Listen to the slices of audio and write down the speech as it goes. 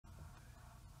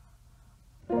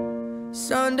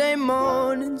Sunday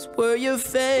mornings were your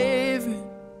favorite.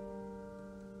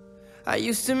 I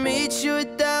used to meet you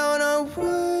down on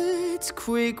Woods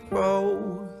Creek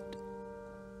Road.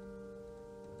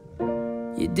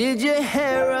 You did your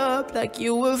hair up like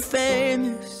you were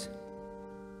famous,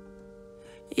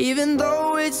 even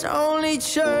though it's only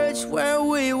church where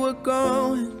we were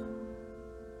going.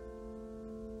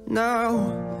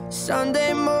 Now,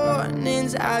 Sunday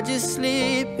mornings I just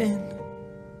sleep in.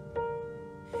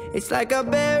 It's like I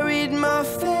buried my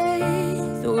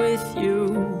faith with you.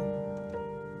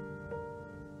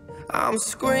 I'm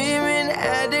screaming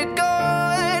at the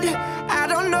God I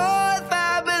don't know if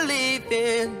I believe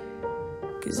in,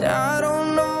 'cause I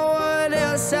don't know what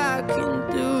else I can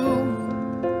do.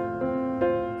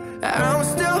 I'm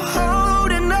still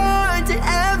holding on to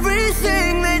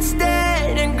everything that's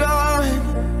dead and gone.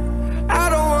 I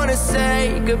don't wanna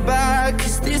say goodbye,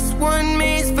 'cause this one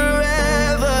means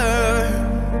forever.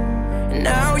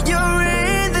 Now you're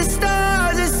in the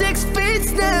stars, and 6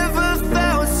 feet's never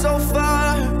felt so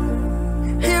far.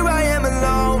 Here I am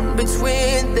alone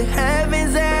between the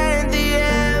heavens and the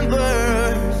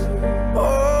embers.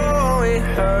 Oh, it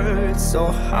hurts so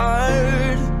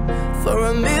hard. For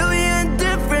a million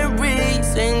different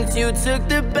reasons, you took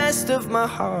the best of my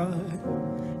heart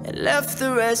and left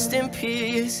the rest in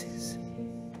pieces.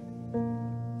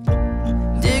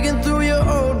 Digging through your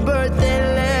old birthday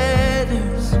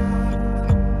letters,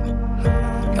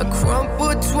 a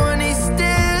crumpled 20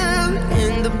 still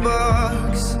in the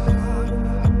box.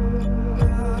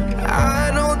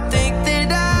 I don't think that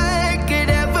I could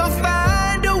ever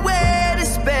find a way to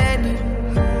spend it,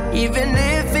 even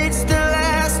if it's the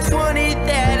last 20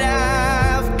 that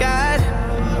I've got.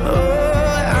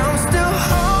 Oh, I'm still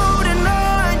holding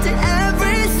on to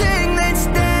everything that's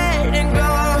dead and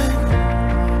gone.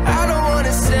 I don't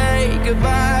wanna say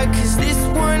goodbye, 'cause this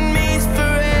one means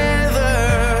forever.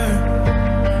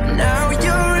 Now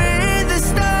you're in the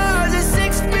stars, and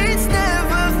 6 feet's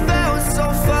never felt so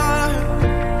far.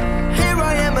 Here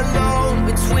I am alone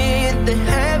between the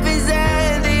heavens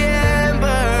and the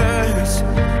embers.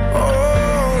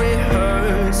 Oh, it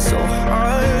hurts so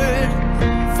hard.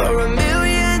 For a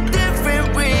million different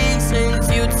reasons,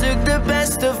 you took the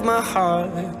best of my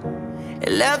heart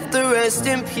and left the rest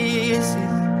in pieces.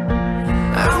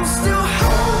 I'm still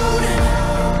holding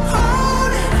on.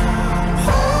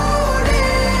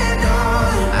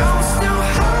 I'm still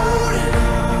holding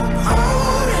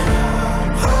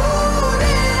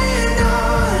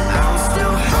on. I'm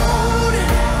still holding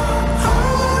on.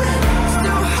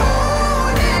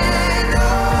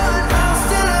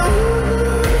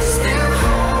 I'm still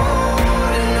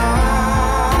holding on.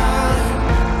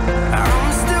 I'm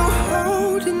still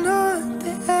holding on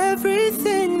to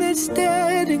everything that's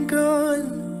dead and gone.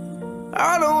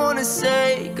 I don't wanna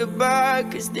say goodbye,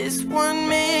 'cause this one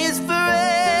means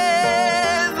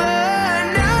forever.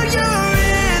 Now you're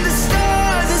in the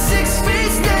stars, and 6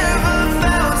 feet's never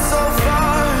felt so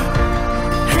far.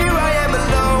 Here I am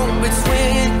alone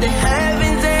between the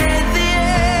heavens and the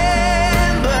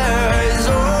embers.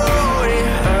 Oh, it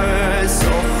hurts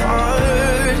so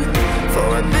hard. For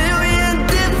a million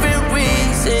different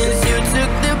reasons, you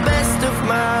took the best of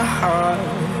my heart,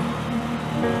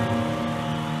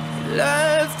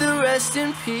 left the rest in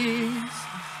peace.